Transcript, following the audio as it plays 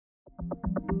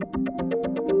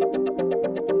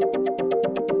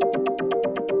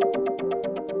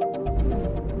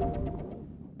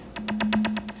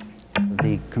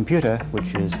The computer,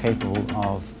 which is capable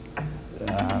of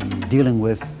dealing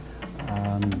with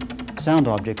sound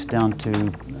objects down to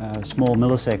small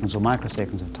milliseconds or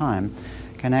microseconds of time,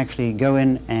 can actually go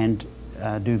in and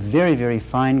do very, very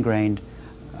fine-grained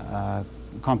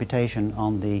computation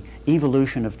on the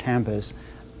evolution of timbres,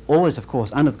 always, of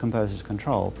course, under the composer's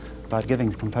control, but giving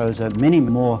the composer many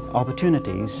more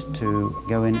opportunities to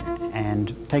go in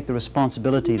and take the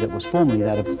responsibility that was formerly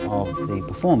that of the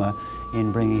performer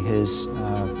in bringing his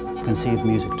conceived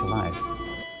music to life.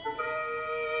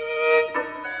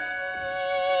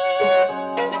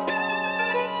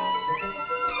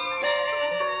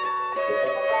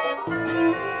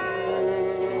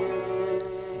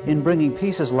 In bringing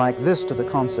pieces like this to the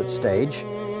concert stage,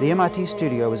 the MIT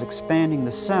studio is expanding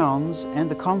the sounds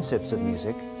and the concepts of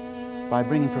music by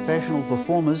bringing professional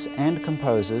performers and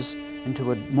composers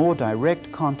into a more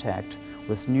direct contact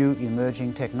with new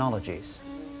emerging technologies.